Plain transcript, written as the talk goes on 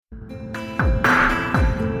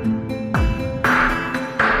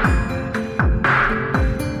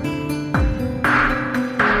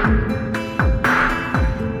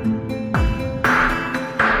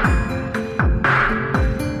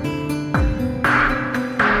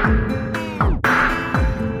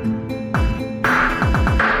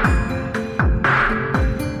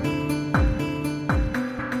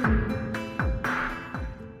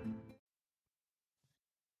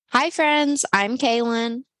friends, I'm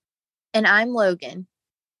Kaylin. And I'm Logan.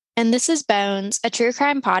 And this is Bones, a true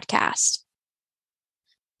crime podcast.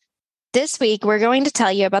 This week, we're going to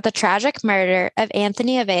tell you about the tragic murder of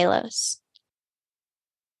Anthony Avalos.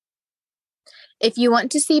 If you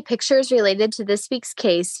want to see pictures related to this week's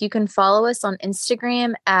case, you can follow us on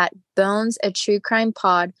Instagram at Bones, a True Crime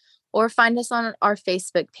Pod, or find us on our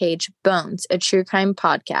Facebook page, Bones, a True Crime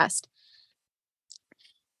Podcast.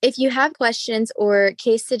 If you have questions or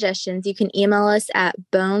case suggestions, you can email us at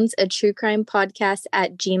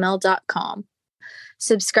bonesaTrueCrimePodcast@gmail.com.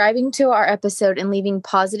 Subscribing to our episode and leaving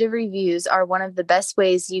positive reviews are one of the best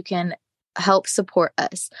ways you can help support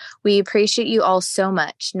us. We appreciate you all so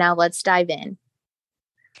much. Now let's dive in.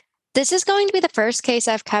 This is going to be the first case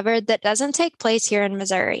I've covered that doesn't take place here in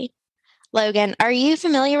Missouri. Logan, are you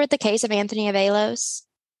familiar with the case of Anthony Avalos?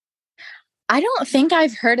 I don't think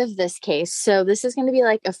I've heard of this case, so this is going to be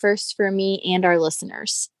like a first for me and our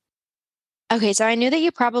listeners. Okay, so I knew that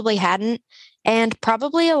you probably hadn't, and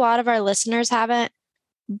probably a lot of our listeners haven't,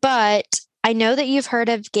 but I know that you've heard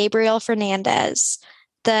of Gabriel Fernandez,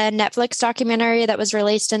 the Netflix documentary that was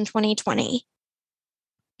released in 2020.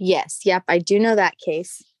 Yes, yep, I do know that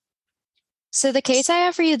case. So the case I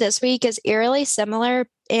have for you this week is eerily similar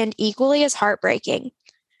and equally as heartbreaking.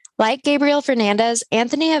 Like Gabriel Fernandez,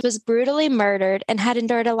 Anthony was brutally murdered and had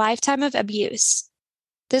endured a lifetime of abuse.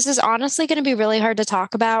 This is honestly going to be really hard to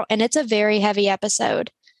talk about, and it's a very heavy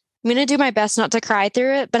episode. I'm going to do my best not to cry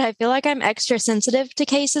through it, but I feel like I'm extra sensitive to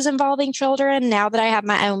cases involving children now that I have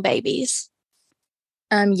my own babies.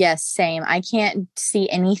 Yes, same. I can't see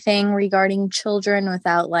anything regarding children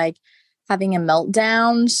without having a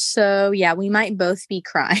meltdown. So yeah, we might both be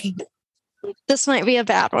crying. This might be a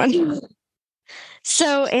bad one.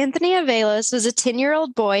 So Anthony Avalos was a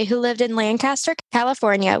 10-year-old boy who lived in Lancaster,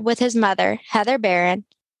 California with his mother, Heather Barron,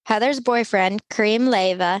 Heather's boyfriend, Kareem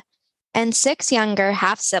Leiva, and 6 younger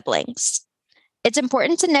half-siblings. It's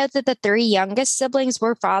important to note that the 3 youngest siblings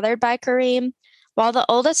were fathered by Kareem, while the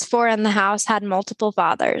oldest 4 in the house had multiple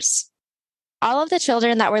fathers. All of the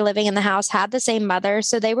children that were living in the house had the same mother,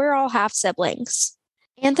 so they were all half-siblings.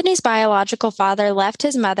 Anthony's biological father left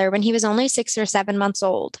his mother when he was only 6 or 7 months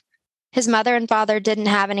old. His mother and father didn't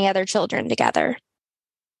have any other children together.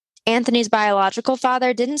 Anthony's biological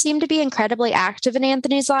father didn't seem to be incredibly active in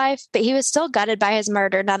Anthony's life, but he was still gutted by his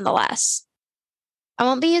murder nonetheless. I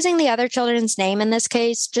won't be using the other children's name in this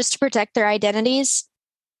case just to protect their identities,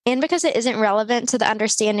 and because it isn't relevant to the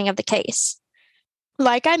understanding of the case.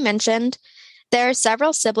 Like I mentioned, there are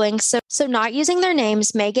several siblings, so not using their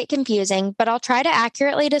names may get confusing, but I'll try to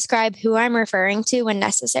accurately describe who I'm referring to when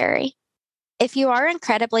necessary. If you are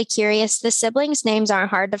incredibly curious, the siblings' names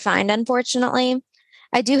aren't hard to find, unfortunately.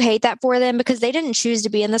 I do hate that for them because they didn't choose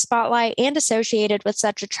to be in the spotlight and associated with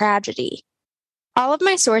such a tragedy. All of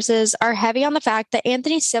my sources are heavy on the fact that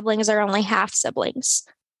Anthony's siblings are only half-siblings.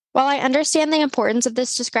 While I understand the importance of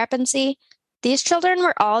this discrepancy, these children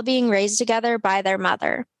were all being raised together by their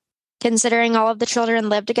mother. Considering all of the children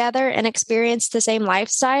lived together and experienced the same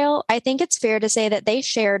lifestyle, I think it's fair to say that they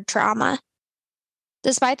shared trauma.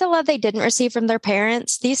 Despite the love they didn't receive from their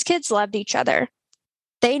parents, these kids loved each other.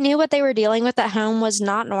 They knew what they were dealing with at home was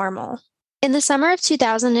not normal. In the summer of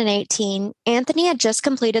 2018, Anthony had just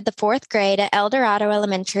completed the 4th grade at El Dorado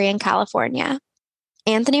Elementary in California.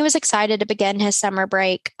 Anthony was excited to begin his summer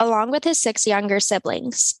break, along with his 6 younger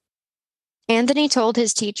siblings. Anthony told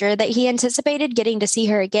his teacher that he anticipated getting to see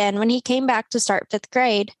her again when he came back to start 5th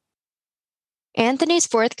grade. Anthony's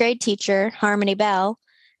 4th grade teacher, Harmony Bell,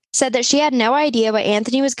 said that she had no idea what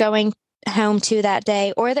Anthony was going home to that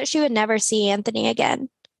day or that she would never see Anthony again.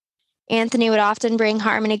 Anthony would often bring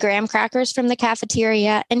Harmony graham crackers from the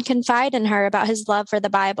cafeteria and confide in her about his love for the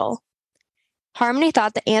Bible. Harmony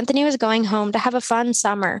thought that Anthony was going home to have a fun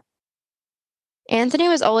summer. Anthony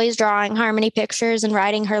was always drawing Harmony pictures and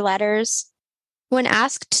writing her letters. When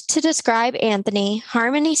asked to describe Anthony,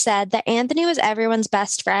 Harmony said that Anthony was everyone's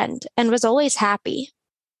best friend and was always happy.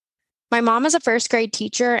 My mom is a 1st grade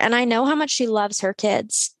teacher, and I know how much she loves her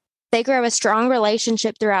kids. They grow a strong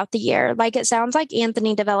relationship throughout the year, like it sounds like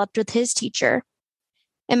Anthony developed with his teacher.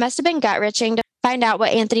 It must have been gut-wrenching to find out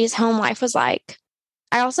what Anthony's home life was like.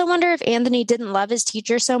 I also wonder if Anthony didn't love his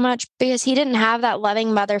teacher so much because he didn't have that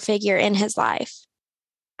loving mother figure in his life.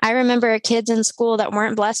 I remember kids in school that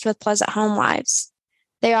weren't blessed with pleasant home lives.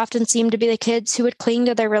 They often seemed to be the kids who would cling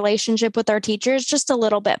to their relationship with their teachers just a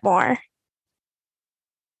little bit more.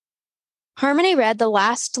 Harmony read the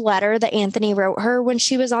last letter that Anthony wrote her when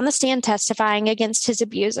she was on the stand testifying against his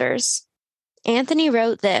abusers. Anthony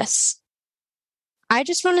wrote this: "I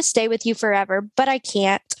just want to stay with you forever, but I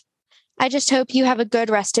can't. I just hope you have a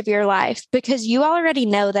good rest of your life because you already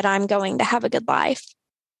know that I'm going to have a good life.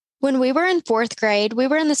 When we were in fourth grade, we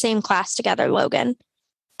were in the same class together, Logan.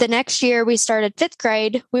 The next year we started fifth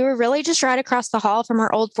grade, we were really just right across the hall from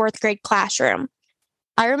our old fourth grade classroom.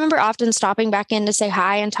 I remember often stopping back in to say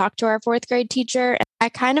hi and talk to our fourth grade teacher. I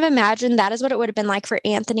kind of imagine that is what it would have been like for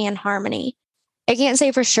Anthony and Harmony. I can't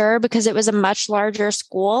say for sure because it was a much larger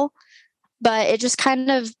school, but it just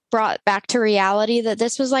kind of brought back to reality that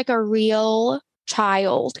this was like a real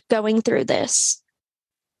child going through this.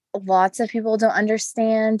 Lots of people don't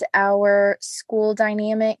understand our school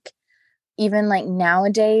dynamic. Even like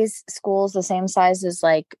nowadays, schools the same size as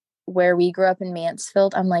like where we grew up in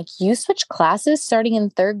Mansfield. I'm like, you switch classes starting in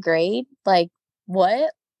third grade? Like,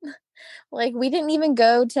 what? Like, we didn't even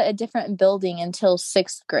go to a different building until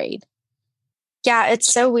sixth grade. Yeah,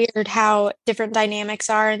 it's so weird how different dynamics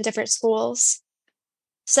are in different schools.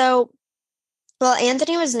 So, while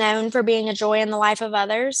Anthony was known for being a joy in the life of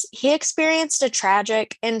others, he experienced a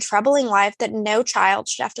tragic and troubling life that no child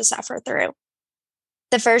should have to suffer through.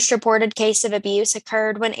 The first reported case of abuse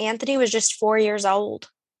occurred when Anthony was just 4 years old.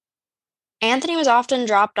 Anthony was often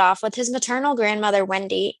dropped off with his maternal grandmother,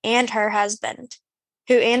 Wendy, and her husband,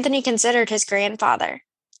 who Anthony considered his grandfather.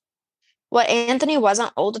 What Anthony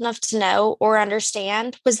wasn't old enough to know or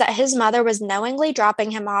understand was that his mother was knowingly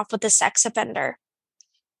dropping him off with a sex offender.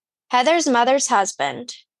 Heather's mother's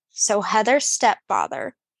husband, so Heather's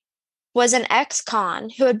stepfather, was an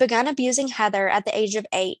ex-con who had begun abusing Heather at the age of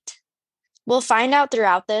 8. We'll find out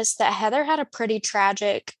throughout this that Heather had a pretty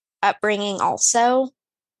tragic upbringing also.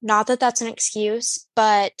 Not that that's an excuse,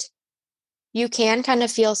 but you can kind of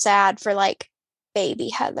feel sad for like baby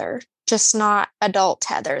Heather, just not adult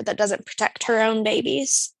Heather that doesn't protect her own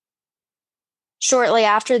babies. Shortly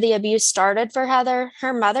after the abuse started for Heather,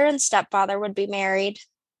 her mother and stepfather would be married.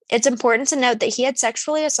 It's important to note that he had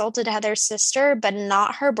sexually assaulted Heather's sister, but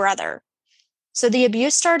not her brother. So the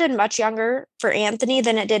abuse started much younger for Anthony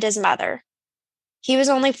than it did his mother. He was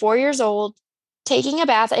only 4 years old, taking a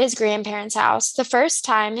bath at his grandparents' house the first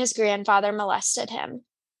time his grandfather molested him.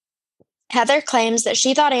 Heather claims that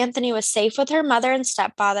she thought Anthony was safe with her mother and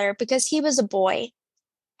stepfather because he was a boy.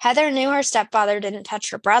 Heather knew her stepfather didn't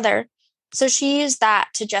touch her brother, so she used that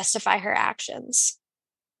to justify her actions.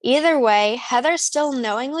 Either way, Heather still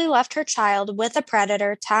knowingly left her child with a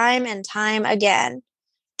predator time and time again.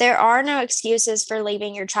 There are no excuses for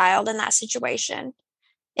leaving your child in that situation.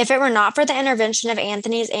 If it were not for the intervention of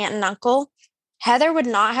Anthony's aunt and uncle, Heather would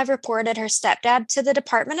not have reported her stepdad to the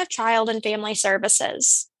Department of Child and Family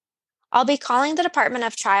Services. I'll be calling the Department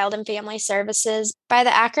of Child and Family Services by the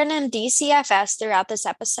acronym DCFS throughout this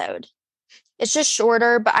episode. It's just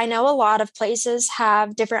shorter, but I know a lot of places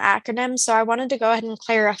have different acronyms, so I wanted to go ahead and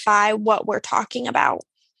clarify what we're talking about.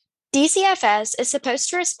 DCFS is supposed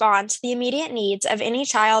to respond to the immediate needs of any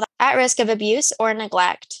child at risk of abuse or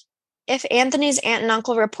neglect. If Anthony's aunt and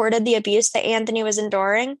uncle reported the abuse that Anthony was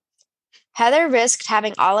enduring, Heather risked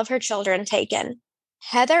having all of her children taken.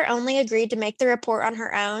 Heather only agreed to make the report on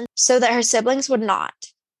her own so that her siblings would not.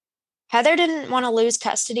 Heather didn't want to lose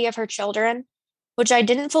custody of her children, which I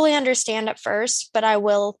didn't fully understand at first, but I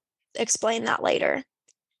will explain that later.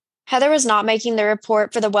 Heather was not making the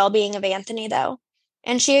report for the well-being of Anthony, though,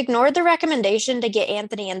 and she ignored the recommendation to get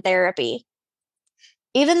Anthony in therapy.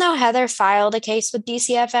 Even though Heather filed a case with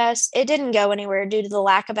DCFS, it didn't go anywhere due to the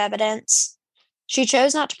lack of evidence. She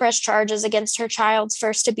chose not to press charges against her child's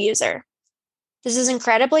first abuser. This is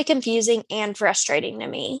incredibly confusing and frustrating to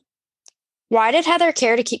me. Why did Heather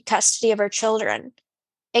care to keep custody of her children?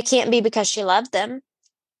 It can't be because she loved them.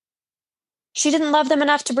 She didn't love them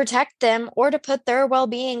enough to protect them or to put their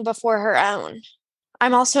well-being before her own.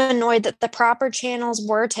 I'm also annoyed that the proper channels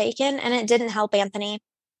were taken and it didn't help Anthony.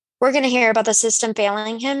 We're going to hear about the system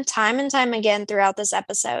failing him time and time again throughout this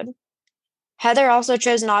episode. Heather also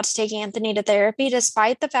chose not to take Anthony to therapy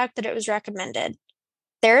despite the fact that it was recommended.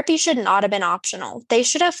 Therapy should not have been optional. They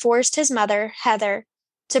should have forced his mother, Heather,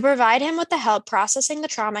 to provide him with the help processing the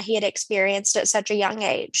trauma he had experienced at such a young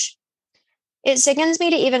age. It sickens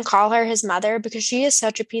me to even call her his mother because she is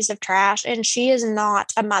such a piece of trash and she is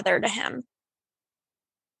not a mother to him.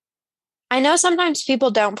 I know sometimes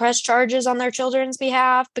people don't press charges on their children's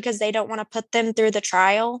behalf because they don't want to put them through the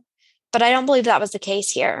trial, but I don't believe that was the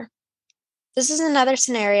case here. This is another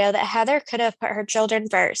scenario that Heather could have put her children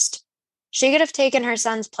first. She could have taken her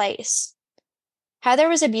son's place. Heather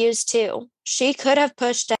was abused too. She could have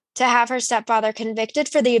pushed to have her stepfather convicted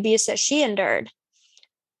for the abuse that she endured.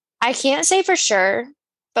 I can't say for sure,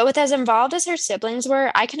 but with as involved as her siblings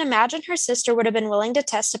were, I can imagine her sister would have been willing to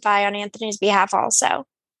testify on Anthony's behalf also.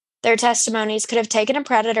 Their testimonies could have taken a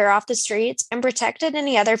predator off the streets and protected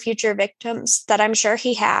any other future victims that I'm sure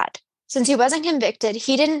he had. Since he wasn't convicted,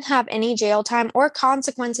 he didn't have any jail time or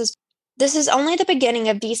consequences. This is only the beginning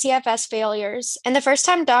of DCFS failures and the first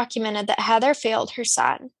time documented that Heather failed her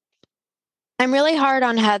son. I'm really hard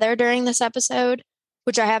on Heather during this episode,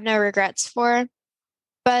 which I have no regrets for,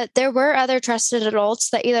 but there were other trusted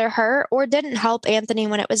adults that either hurt or didn't help Anthony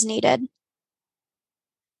when it was needed.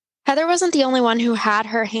 Heather wasn't the only one who had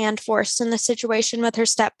her hand forced in the situation with her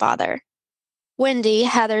stepfather. Wendy,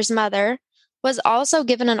 Heather's mother, was also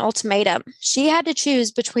given an ultimatum. She had to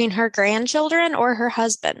choose between her grandchildren or her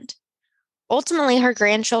husband. Ultimately, her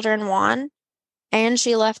grandchildren won, and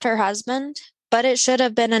she left her husband, but it should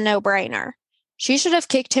have been a no-brainer. She should have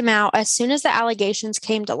kicked him out as soon as the allegations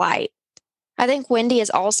came to light. I think Wendy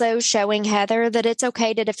is also showing Heather that it's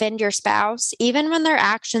okay to defend your spouse, even when their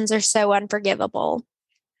actions are so unforgivable.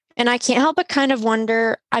 And I can't help but kind of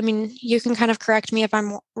wonder, I mean, you can kind of correct me if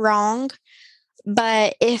I'm wrong,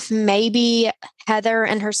 but if maybe Heather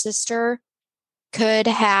and her sister could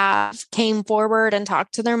have came forward and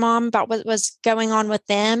talked to their mom about what was going on with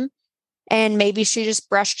them, and maybe she just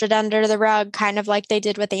brushed it under the rug, kind of like they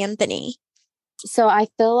did with Anthony. So I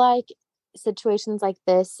feel like situations like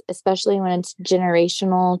this, especially when it's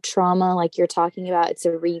generational trauma, like you're talking about, it's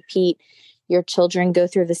a repeat. Your children go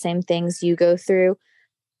through the same things you go through.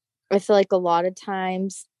 I feel like a lot of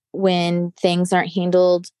times when things aren't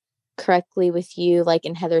handled correctly with you, like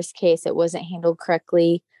in Heather's case, it wasn't handled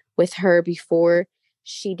correctly with her before.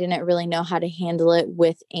 She didn't really know how to handle it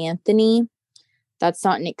with Anthony. That's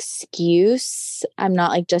not an excuse. I'm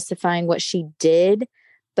not like justifying what she did,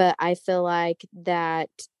 but I feel like that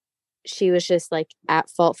she was just like at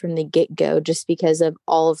fault from the get-go just because of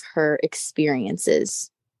all of her experiences.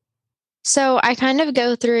 So I kind of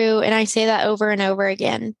go through, and I say that over and over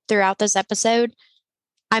again throughout this episode.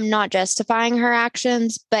 I'm not justifying her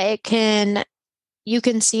actions, but you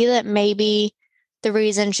can see that maybe the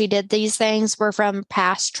reason she did these things were from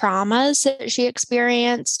past traumas that she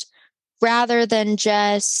experienced, rather than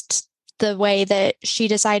just the way that she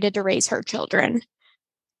decided to raise her children.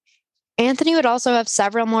 Anthony would also have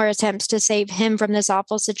several more attempts to save him from this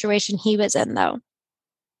awful situation he was in, though.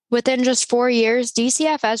 Within just 4 years,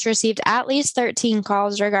 DCFS received at least 13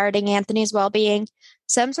 calls regarding Anthony's well-being.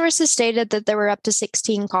 Some sources stated that there were up to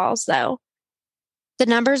 16 calls, though. The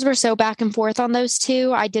numbers were so back and forth on those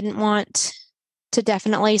two, I didn't want to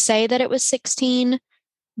definitely say that it was 16,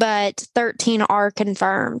 but 13 are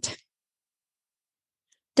confirmed.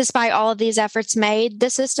 Despite all of these efforts made, the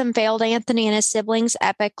system failed Anthony and his siblings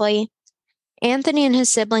epically. Anthony and his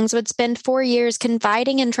siblings would spend 4 years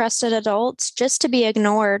confiding in trusted adults just to be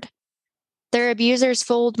ignored. Their abusers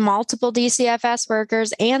fooled multiple DCFS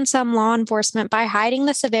workers and some law enforcement by hiding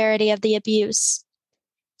the severity of the abuse.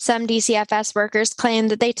 Some DCFS workers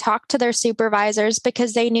claimed that they talked to their supervisors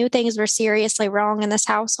because they knew things were seriously wrong in this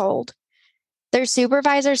household. Their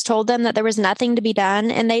supervisors told them that there was nothing to be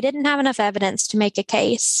done and they didn't have enough evidence to make a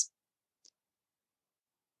case.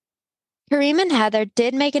 Kareem and Heather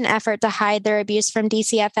did make an effort to hide their abuse from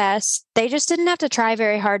DCFS. They just didn't have to try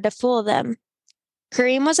very hard to fool them.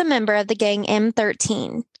 Kareem was a member of the gang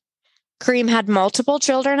M13. Kareem had multiple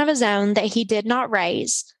children of his own that he did not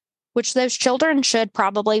raise, which those children should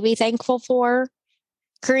probably be thankful for.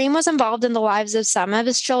 Kareem was involved in the lives of some of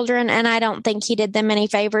his children, and I don't think he did them any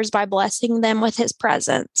favors by blessing them with his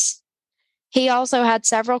presence. He also had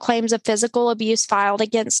several claims of physical abuse filed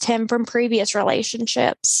against him from previous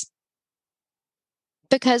relationships.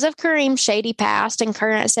 Because of Kareem's shady past and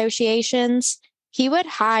current associations, he would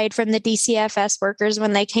hide from the DCFS workers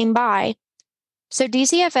when they came by. So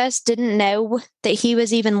DCFS didn't know that he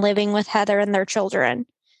was even living with Heather and their children.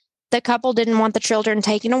 The couple didn't want the children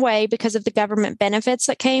taken away because of the government benefits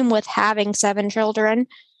that came with having 7 children.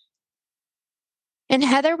 And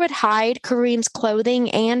Heather would hide Kareem's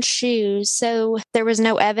clothing and shoes, so there was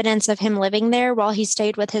no evidence of him living there while he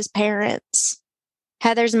stayed with his parents.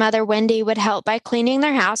 Heather's mother, Wendy, would help by cleaning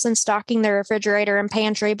their house and stocking their refrigerator and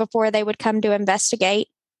pantry before they would come to investigate.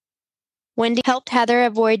 Wendy helped Heather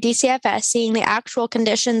avoid DCFS seeing the actual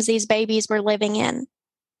conditions these babies were living in.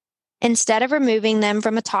 Instead of removing them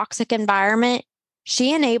from a toxic environment,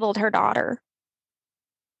 she enabled her daughter.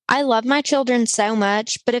 I love my children so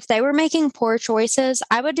much, but if they were making poor choices,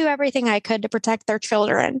 I would do everything I could to protect their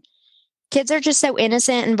children. Kids are just so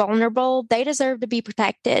innocent and vulnerable, they deserve to be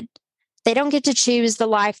protected. They don't get to choose the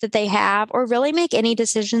life that they have or really make any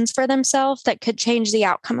decisions for themselves that could change the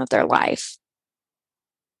outcome of their life.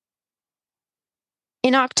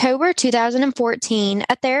 In October 2014,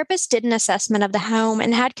 a therapist did an assessment of the home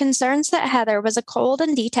and had concerns that Heather was a cold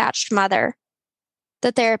and detached mother.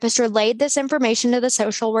 The therapist relayed this information to the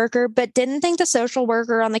social worker, but didn't think the social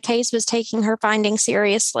worker on the case was taking her findings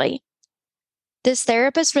seriously. This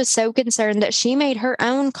therapist was so concerned that she made her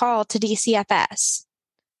own call to DCFS.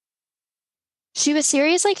 She was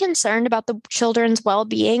seriously concerned about the children's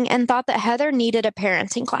well-being and thought that Heather needed a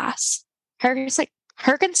parenting class.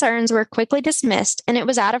 Her concerns were quickly dismissed, and it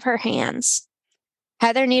was out of her hands.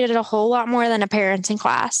 Heather needed a whole lot more than a parenting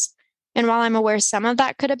class. And while I'm aware some of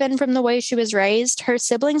that could have been from the way she was raised, her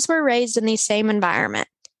siblings were raised in the same environment.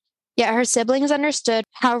 Yet her siblings understood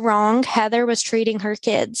how wrong Heather was treating her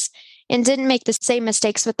kids and didn't make the same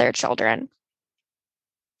mistakes with their children.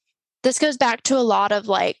 This goes back to a lot of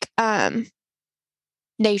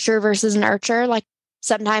nature versus nurture. Like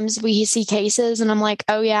sometimes we see cases and I'm like,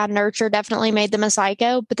 oh yeah, nurture definitely made them a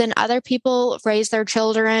psycho. But then other people raise their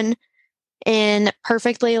children in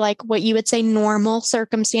perfectly like what you would say normal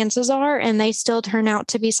circumstances are, and they still turn out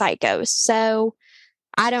to be psychos. So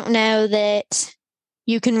I don't know that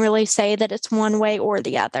you can really say that it's one way or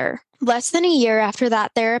the other. Less than a year after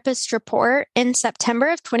that therapist's report, in September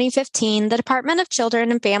of 2015, the Department of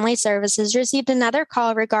Children and Family Services received another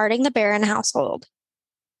call regarding the Barron household.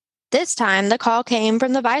 This time, the call came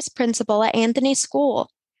from the vice principal at Anthony's school.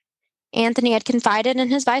 Anthony had confided in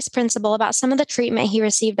his vice principal about some of the treatment he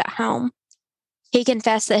received at home. He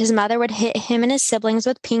confessed that his mother would hit him and his siblings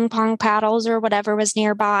with ping pong paddles or whatever was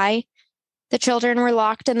nearby. The children were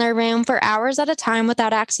locked in their room for hours at a time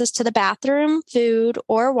without access to the bathroom, food,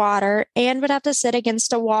 or water, and would have to sit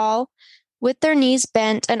against a wall with their knees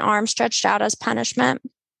bent and arms stretched out as punishment.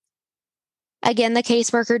 Again, the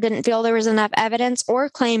caseworker didn't feel there was enough evidence or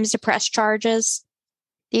claims to press charges.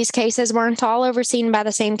 These cases weren't all overseen by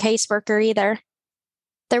the same caseworker either.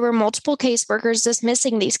 There were multiple caseworkers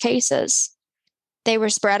dismissing these cases. They were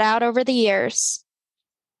spread out over the years.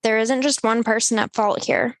 There isn't just one person at fault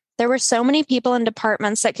here. There were so many people in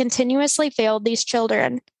departments that continuously failed these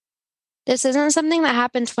children. This isn't something that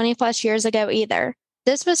happened 20 plus years ago either.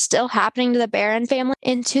 This was still happening to the Barron family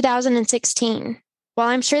in 2016. While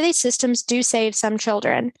I'm sure these systems do save some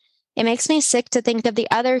children, it makes me sick to think of the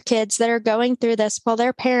other kids that are going through this while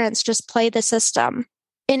their parents just play the system.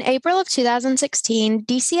 In April of 2016,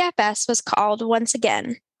 DCFS was called once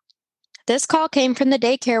again. This call came from the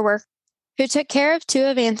daycare worker who took care of two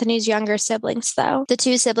of Anthony's younger siblings, though. The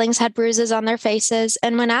two siblings had bruises on their faces,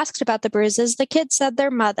 and when asked about the bruises, the kids said their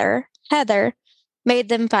mother, Heather, made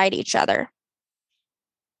them fight each other.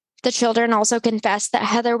 The children also confessed that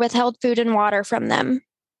Heather withheld food and water from them.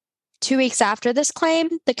 2 weeks after this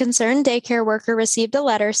claim, the concerned daycare worker received a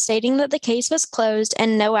letter stating that the case was closed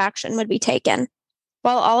and no action would be taken.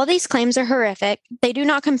 While all of these claims are horrific, they do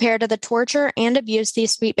not compare to the torture and abuse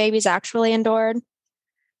these sweet babies actually endured.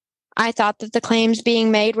 I thought that the claims being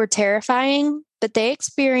made were terrifying, but they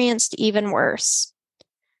experienced even worse.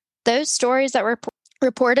 Those stories that were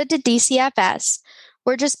reported to DCFS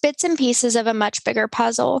were just bits and pieces of a much bigger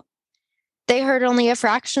puzzle. They heard only a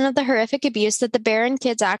fraction of the horrific abuse that the Barron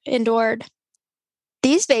kids endured.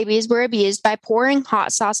 These babies were abused by pouring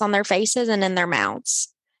hot sauce on their faces and in their mouths.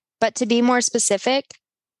 But to be more specific,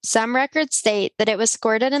 some records state that it was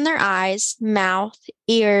squirted in their eyes, mouth,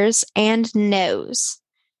 ears, and nose.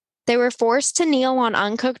 They were forced to kneel on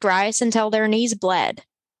uncooked rice until their knees bled.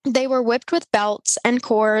 They were whipped with belts and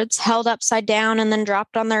cords, held upside down and then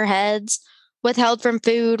dropped on their heads, withheld from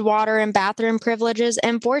food, water, and bathroom privileges,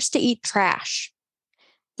 and forced to eat trash.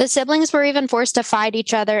 The siblings were even forced to fight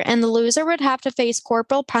each other, and the loser would have to face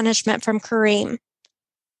corporal punishment from Kareem.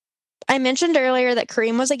 I mentioned earlier that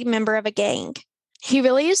Kareem was a member of a gang. He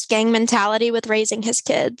really used gang mentality with raising his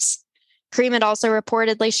kids. Kareem had also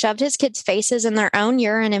reportedly shoved his kids' faces in their own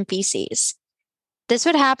urine and feces. This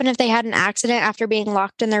would happen if they had an accident after being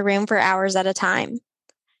locked in their room for hours at a time.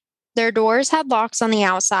 Their doors had locks on the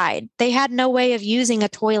outside. They had no way of using a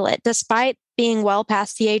toilet. Despite being well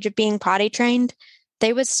past the age of being potty trained,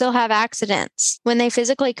 they would still have accidents when they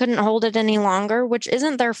physically couldn't hold it any longer, which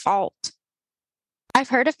isn't their fault. I've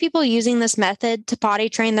heard of people using this method to potty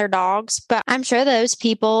train their dogs, but I'm sure those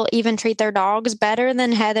people even treat their dogs better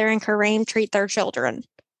than Heather and Kareem treat their children.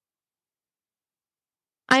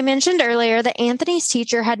 I mentioned earlier that Anthony's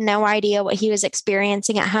teacher had no idea what he was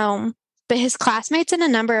experiencing at home, but his classmates and a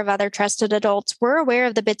number of other trusted adults were aware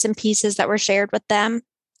of the bits and pieces that were shared with them.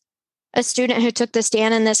 A student who took the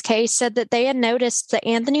stand in this case said that they had noticed that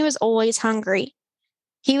Anthony was always hungry.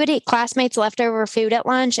 He would eat classmates' leftover food at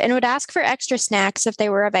lunch and would ask for extra snacks if they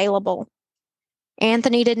were available.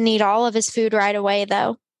 Anthony didn't eat all of his food right away,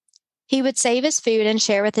 though. He would save his food and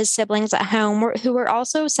share with his siblings at home who were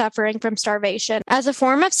also suffering from starvation as a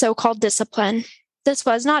form of so-called discipline. This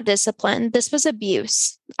was not discipline. This was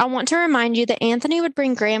abuse. I want to remind you that Anthony would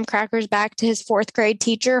bring graham crackers back to his fourth grade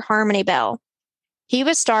teacher, Harmony Bell. He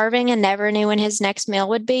was starving and never knew when his next meal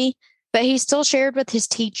would be, but he still shared with his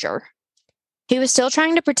teacher. He was still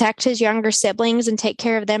trying to protect his younger siblings and take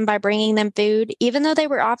care of them by bringing them food, even though they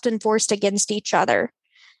were often forced against each other.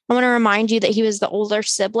 I want to remind you that he was the older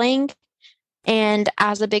sibling, and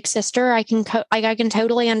as a big sister, I can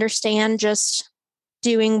totally understand just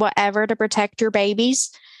doing whatever to protect your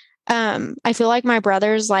babies. I feel like my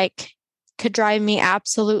brothers could drive me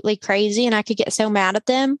absolutely crazy and I could get so mad at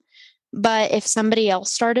them. But if somebody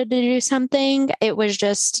else started to do something, it was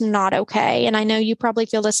just not okay. And I know you probably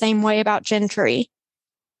feel the same way about Gentry.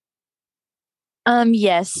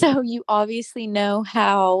 Yes. So you obviously know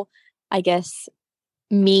how, I guess,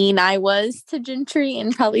 mean I was to Gentry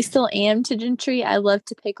and probably still am to Gentry. I love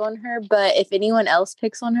to pick on her, but if anyone else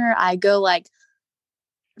picks on her, I go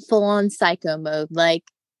full on psycho mode.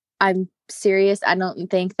 I'm serious. I don't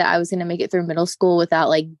think that I was going to make it through middle school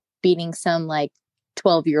without beating some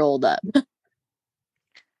 12-year-old up.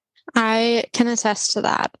 I can attest to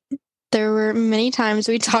that. There were many times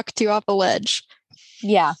we talked you off a ledge.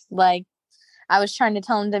 Yeah. I was trying to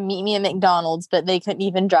tell them to meet me at McDonald's, but they couldn't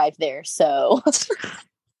even drive there. So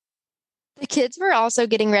the kids were also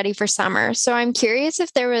getting ready for summer. So I'm curious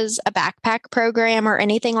if there was a backpack program or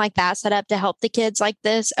anything like that set up to help the kids like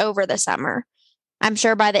this over the summer. I'm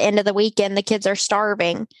sure by the end of the weekend, the kids are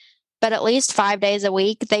starving, but at least 5 days a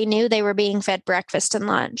week, they knew they were being fed breakfast and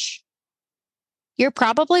lunch. You're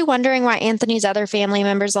probably wondering why Anthony's other family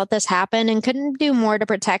members let this happen and couldn't do more to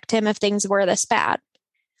protect him if things were this bad.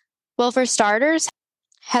 Well, for starters,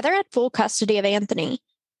 Heather had full custody of Anthony.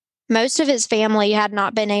 Most of his family had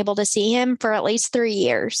not been able to see him for at least 3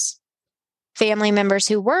 years. Family members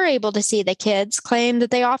who were able to see the kids claimed that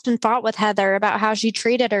they often fought with Heather about how she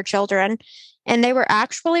treated her children, and they were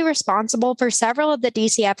actually responsible for several of the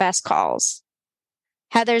DCFS calls.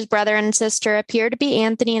 Heather's brother and sister appeared to be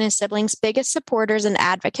Anthony and his siblings' biggest supporters and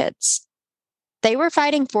advocates. They were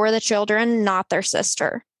fighting for the children, not their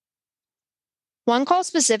sister. One call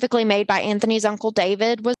specifically made by Anthony's uncle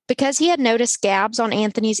David was because he had noticed scabs on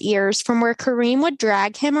Anthony's ears from where Kareem would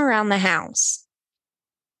drag him around the house.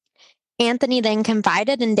 Anthony then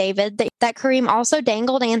confided in David that Kareem also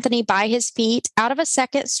dangled Anthony by his feet out of a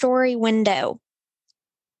second-story window.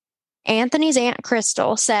 Anthony's Aunt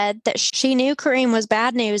Crystal said that she knew Kareem was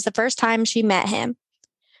bad news the first time she met him.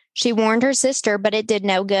 She warned her sister, but it did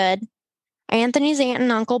no good. Anthony's aunt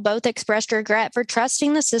and uncle both expressed regret for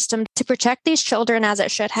trusting the system to protect these children as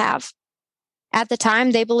it should have. At the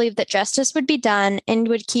time, they believed that justice would be done and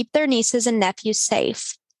would keep their nieces and nephews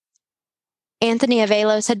safe. Anthony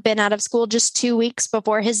Avalos had been out of school just 2 weeks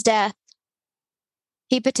before his death.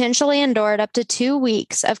 He potentially endured up to 2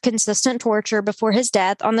 weeks of consistent torture before his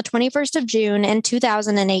death on the 21st of June in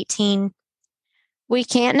 2018. We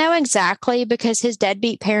can't know exactly because his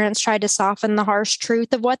deadbeat parents tried to soften the harsh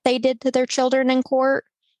truth of what they did to their children in court,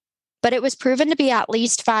 but it was proven to be at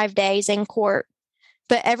least 5 days in court.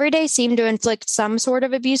 But every day seemed to inflict some sort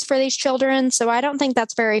of abuse for these children, so I don't think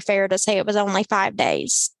that's very fair to say it was only 5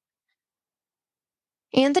 days.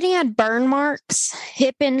 Anthony had burn marks,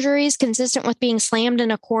 hip injuries consistent with being slammed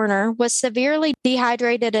in a corner, was severely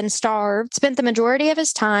dehydrated and starved, spent the majority of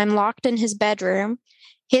his time locked in his bedroom.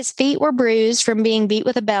 His feet were bruised from being beat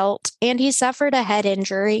with a belt, and he suffered a head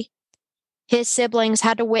injury. His siblings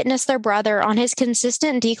had to witness their brother on his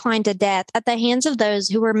consistent decline to death at the hands of those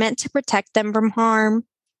who were meant to protect them from harm.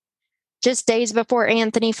 Just days before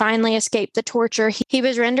Anthony finally escaped the torture, he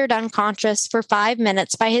was rendered unconscious for 5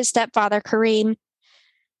 minutes by his stepfather, Kareem.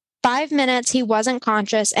 5 minutes he wasn't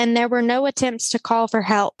conscious, and there were no attempts to call for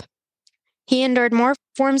help. He endured more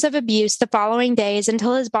forms of abuse the following days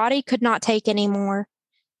until his body could not take any more.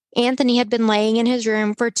 Anthony had been laying in his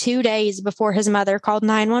room for 2 days before his mother called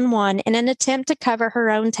 911 in an attempt to cover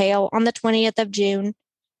her own tale on the 20th of June.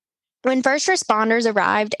 When first responders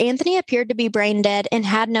arrived, Anthony appeared to be brain dead and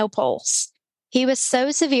had no pulse. He was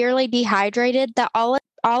so severely dehydrated that all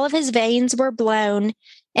of his veins were blown,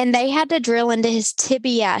 and they had to drill into his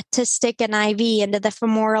tibia to stick an IV into the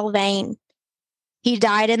femoral vein. He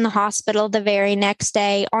died in the hospital the very next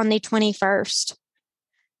day on the 21st.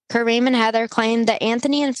 Kareem and Heather claimed that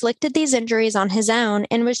Anthony inflicted these injuries on his own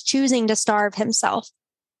and was choosing to starve himself.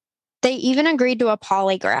 They even agreed to a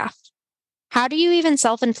polygraph. How do you even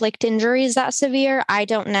self-inflict injuries that severe? I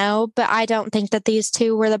don't know, but I don't think that these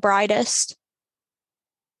two were the brightest.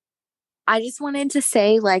 I just wanted to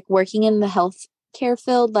say, working in the healthcare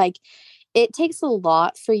field, it takes a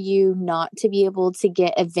lot for you not to be able to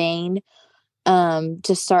get a vein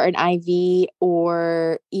to start an IV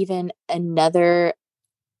or even another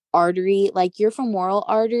artery. Like your femoral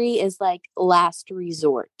artery is like last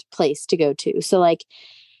resort place to go to. So like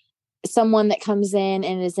someone that comes in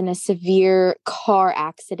and is in a severe car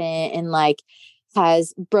accident and like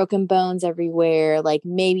has broken bones everywhere, like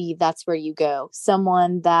maybe that's where you go.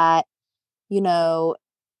 Someone that, you know,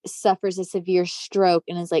 suffers a severe stroke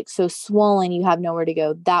and is like so swollen you have nowhere to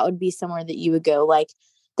go, that would be somewhere that you would go. Like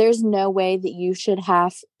there's no way that you should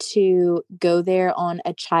have to go there on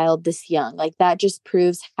a child this young. Like that just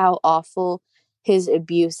proves how awful his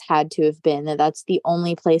abuse had to have been, that that's the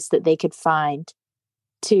only place that they could find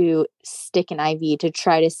to stick an IV to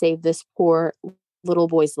try to save this poor little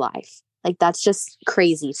boy's life. Like that's just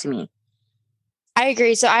crazy to me. I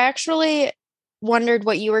agree. So I actually wondered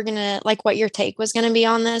what you were gonna like what your take was gonna be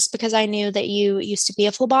on this because I knew that you used to be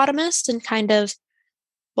a phlebotomist and kind of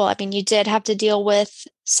well, I mean you did have to deal with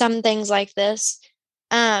some things like this.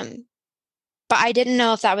 Um, but I didn't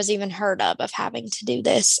know if that was even heard of having to do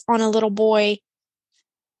this on a little boy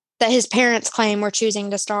that his parents claim were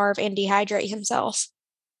choosing to starve and dehydrate himself.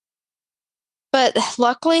 But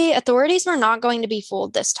luckily, authorities were not going to be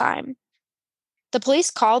fooled this time. The police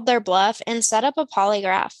called their bluff and set up a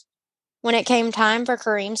polygraph. When it came time for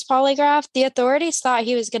Kareem's polygraph, the authorities thought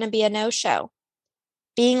he was going to be a no-show.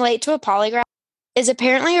 Being late to a polygraph is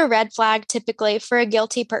apparently a red flag typically for a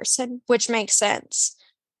guilty person, which makes sense.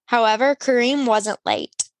 However, Kareem wasn't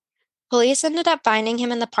late. Police ended up finding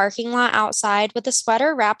him in the parking lot outside with a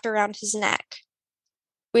sweater wrapped around his neck.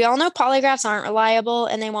 We all know polygraphs aren't reliable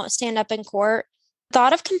and they won't stand up in court. The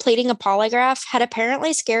thought of completing a polygraph had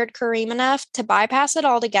apparently scared Kareem enough to bypass it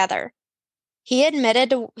altogether. He admitted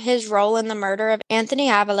to his role in the murder of Anthony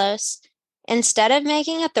Avalos instead of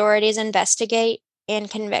making authorities investigate and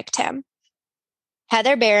convict him.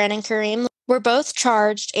 Heather Barron and Kareem were both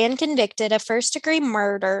charged and convicted of first-degree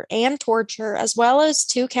murder and torture, as well as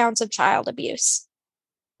 2 counts of child abuse.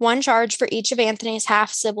 1 charge for each of Anthony's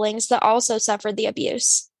half-siblings that also suffered the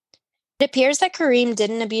abuse. It appears that Kareem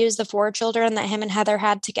didn't abuse the 4 children that him and Heather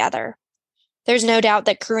had together. There's no doubt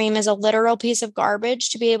that Kareem is a literal piece of garbage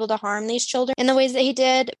to be able to harm these children in the ways that he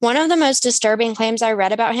did. One of the most disturbing claims I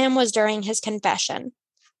read about him was during his confession.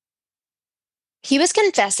 He was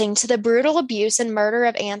confessing to the brutal abuse and murder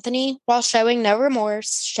of Anthony while showing no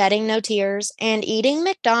remorse, shedding no tears, and eating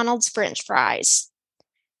McDonald's French fries.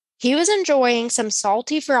 He was enjoying some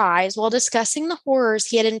salty fries while discussing the horrors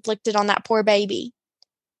he had inflicted on that poor baby.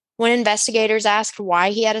 When investigators asked why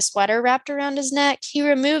he had a sweater wrapped around his neck, he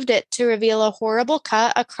removed it to reveal a horrible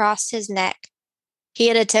cut across his neck. He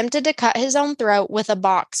had attempted to cut his own throat with a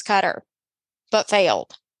box cutter, but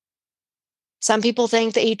failed. Some people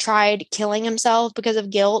think that he tried killing himself because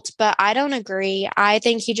of guilt, but I don't agree. I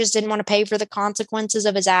think he just didn't want to pay for the consequences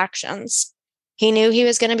of his actions. He knew he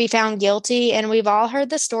was going to be found guilty, and we've all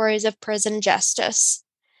heard the stories of prison justice.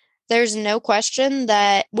 There's no question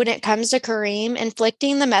that when it comes to Kareem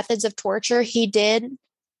inflicting the methods of torture he did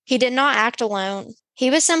not act alone.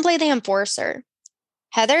 He was simply the enforcer.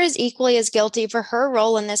 Heather is equally as guilty for her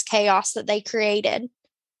role in this chaos that they created.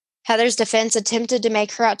 Heather's defense attempted to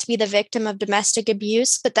make her out to be the victim of domestic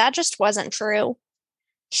abuse, but that just wasn't true.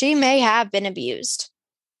 She may have been abused.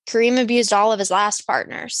 Kareem abused all of his last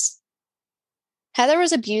partners. Heather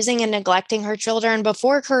was abusing and neglecting her children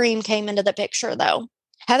before Kareem came into the picture, though.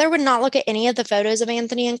 Heather would not look at any of the photos of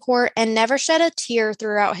Anthony in court and never shed a tear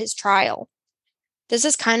throughout his trial. This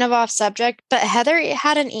is kind of off subject, but Heather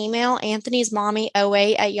had an email, Anthony's mommy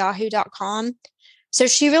 08 at yahoo.com. So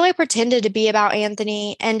she really pretended to be about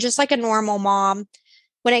Anthony and just like a normal mom.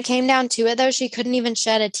 When it came down to it, though, she couldn't even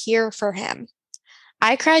shed a tear for him.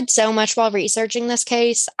 I cried so much while researching this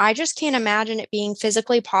case, I just can't imagine it being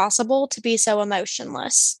physically possible to be so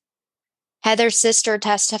emotionless. Heather's sister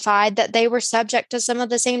testified that they were subject to some of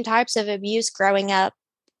the same types of abuse growing up.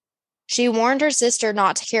 She warned her sister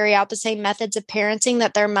not to carry out the same methods of parenting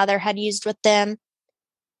that their mother had used with them.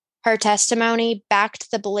 Her testimony backed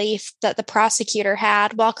the belief that the prosecutor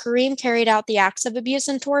had while Kareem carried out the acts of abuse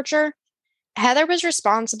and torture. Heather was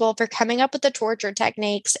responsible for coming up with the torture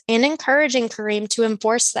techniques and encouraging Kareem to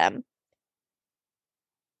enforce them.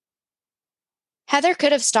 Heather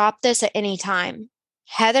could have stopped this at any time.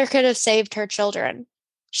 Heather could have saved her children.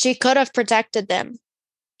 She could have protected them.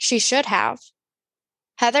 She should have.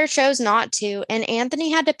 Heather chose not to, and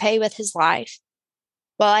Anthony had to pay with his life.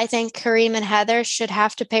 While I think Kareem and Heather should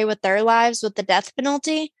have to pay with their lives with the death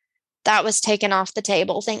penalty, that was taken off the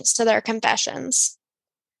table thanks to their confessions.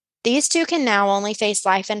 These 2 can now only face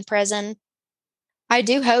life in prison. I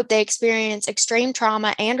do hope they experience extreme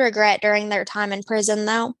trauma and regret during their time in prison,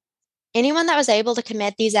 though. Anyone that was able to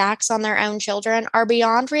commit these acts on their own children are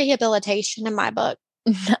beyond rehabilitation in my book.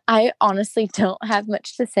 I honestly don't have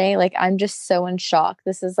much to say. Like, I'm just so in shock.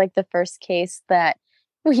 This is like the first case that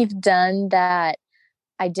we've done that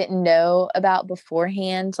I didn't know about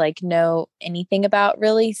beforehand, like know anything about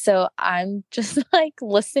really. So I'm just like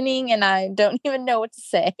listening and I don't even know what to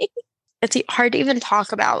say. It's hard to even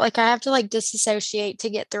talk about. Like, I have to like disassociate to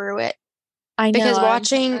get through it. I know. Because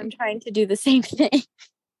I'm trying to do the same thing.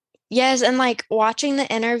 Yes, and like watching the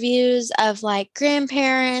interviews of like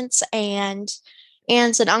grandparents and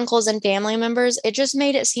aunts and uncles and family members, it just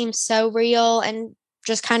made it seem so real and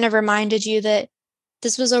just kind of reminded you that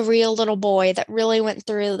this was a real little boy that really went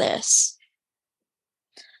through this.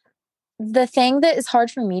 The thing that is hard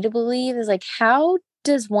for me to believe is like, how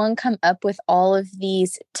does one come up with all of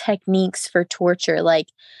these techniques for torture? Like,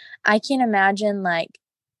 I can't imagine like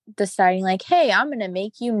deciding like, hey, I'm going to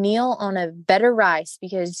make you kneel on a bed of rice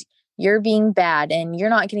because you're being bad and you're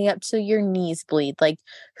not getting up till your knees bleed. Like,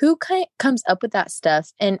 who comes up with that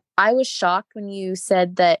stuff? And I was shocked when you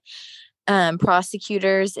said that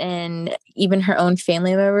prosecutors and even her own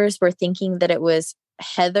family members were thinking that it was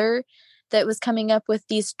Heather that was coming up with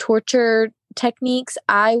these torture techniques.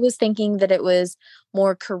 I was thinking that it was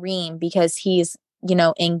more Kareem because he's,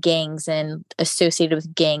 in gangs and associated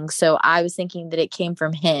with gangs. So I was thinking that it came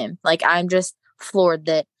from him. Like, I'm just floored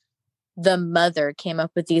that the mother came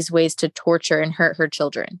up with these ways to torture and hurt her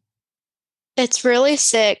children. It's really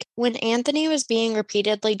sick. When Anthony was being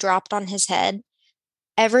repeatedly dropped on his head,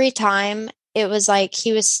 every time it was like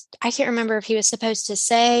I can't remember if he was supposed to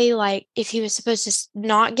say, like, if he was supposed to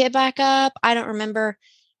not get back up. I don't remember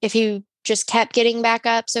if he just kept getting back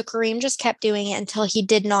up. So Kareem just kept doing it until he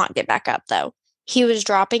did not get back up, though. He was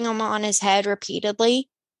dropping him on his head repeatedly.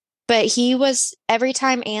 But every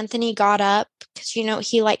time Anthony got up, because,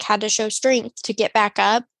 he like had to show strength to get back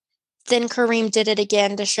up, then Kareem did it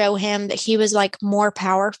again to show him that he was like more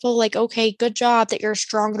powerful. Like, okay, good job that you're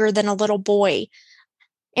stronger than a little boy.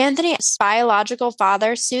 Anthony's biological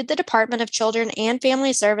father sued the Department of Children and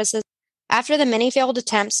Family Services after the many failed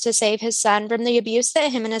attempts to save his son from the abuse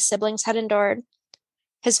that him and his siblings had endured.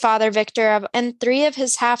 His father, Victor, and three of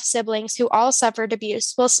his half-siblings who all suffered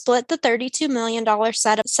abuse will split the $32 million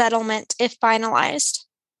settlement if finalized.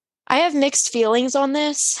 I have mixed feelings on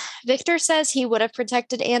this. Victor says he would have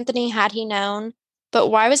protected Anthony had he known, but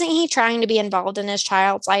why wasn't he trying to be involved in his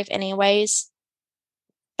child's life anyways?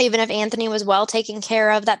 Even if Anthony was well taken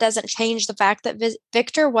care of, that doesn't change the fact that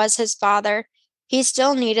Victor was his father. He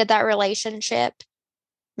still needed that relationship.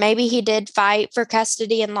 Maybe he did fight for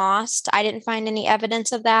custody and lost. I didn't find any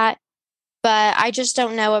evidence of that. But I just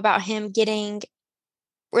don't know about him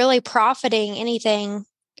really profiting anything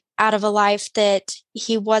out of a life that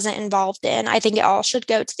he wasn't involved in. I think it all should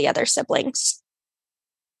go to the other siblings.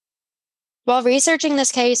 While researching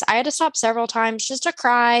this case, I had to stop several times just to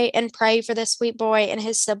cry and pray for this sweet boy and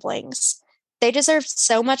his siblings. They deserved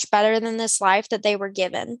so much better than this life that they were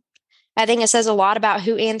given. I think it says a lot about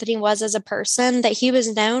who Anthony was as a person, that he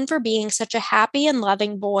was known for being such a happy and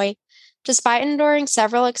loving boy, despite enduring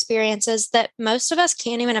several experiences that most of us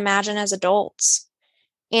can't even imagine as adults.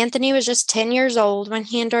 Anthony was just 10 years old when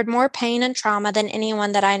he endured more pain and trauma than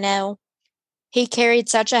anyone that I know. He carried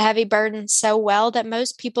such a heavy burden so well that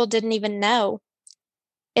most people didn't even know.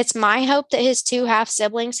 It's my hope that his two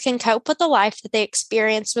half-siblings can cope with the life that they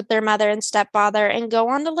experienced with their mother and stepfather and go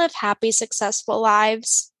on to live happy, successful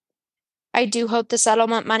lives. I do hope the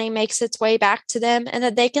settlement money makes its way back to them and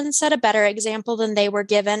that they can set a better example than they were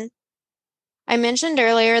given. I mentioned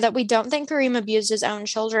earlier that we don't think Kareem abused his own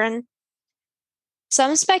children.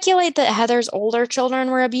 Some speculate that Heather's older children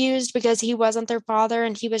were abused because he wasn't their father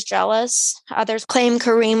and he was jealous. Others claim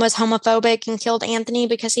Kareem was homophobic and killed Anthony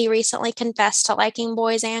because he recently confessed to liking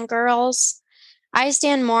boys and girls. I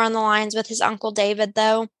stand more on the lines with his uncle David,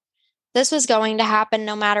 though. This was going to happen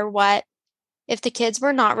no matter what, if the kids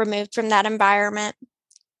were not removed from that environment.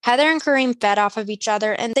 Heather and Kareem fed off of each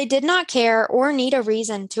other, and they did not care or need a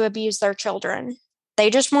reason to abuse their children. They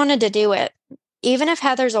just wanted to do it. Even if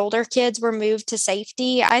Heather's older kids were moved to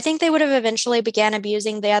safety, I think they would have eventually began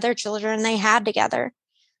abusing the other children they had together.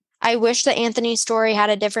 I wish that Anthony's story had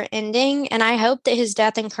a different ending, and I hope that his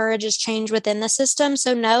death encourages change within the system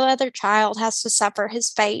so no other child has to suffer his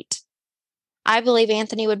fate. I believe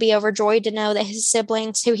Anthony would be overjoyed to know that his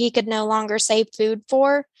siblings, who he could no longer save food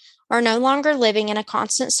for, are no longer living in a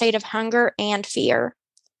constant state of hunger and fear.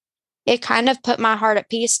 It kind of put my heart at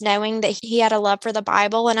peace knowing that he had a love for the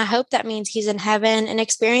Bible, and I hope that means he's in heaven and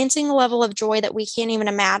experiencing a level of joy that we can't even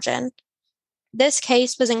imagine. This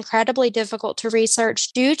case was incredibly difficult to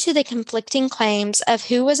research due to the conflicting claims of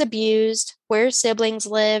who was abused, where siblings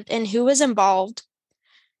lived, and who was involved.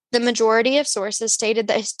 The majority of sources stated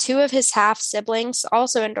that two of his half-siblings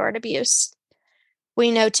also endured abuse. We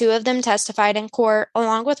know two of them testified in court,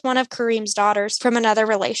 along with one of Kareem's daughters from another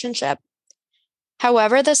relationship.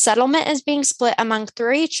 However, the settlement is being split among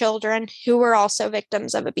 3 children who were also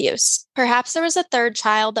victims of abuse. Perhaps there was a third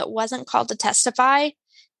child that wasn't called to testify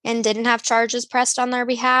and didn't have charges pressed on their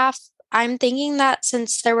behalf. I'm thinking that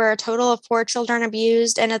since there were a total of 4 children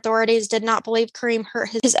abused and authorities did not believe Kareem hurt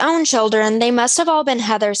his own children, they must have all been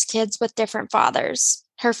Heather's kids with different fathers,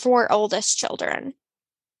 her 4 oldest children.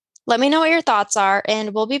 Let me know what your thoughts are,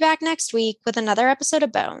 and we'll be back next week with another episode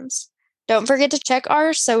of Bones. Don't forget to check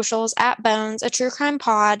our socials at Bones, a True Crime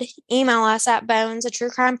Pod. Email us at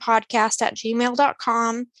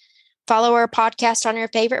bones@truecrimepodcast@gmail.com. Follow our podcast on your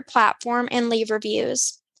favorite platform and leave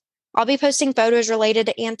reviews. I'll be posting photos related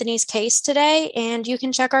to Anthony's case today, and you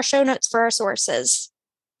can check our show notes for our sources.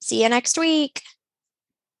 See you next week.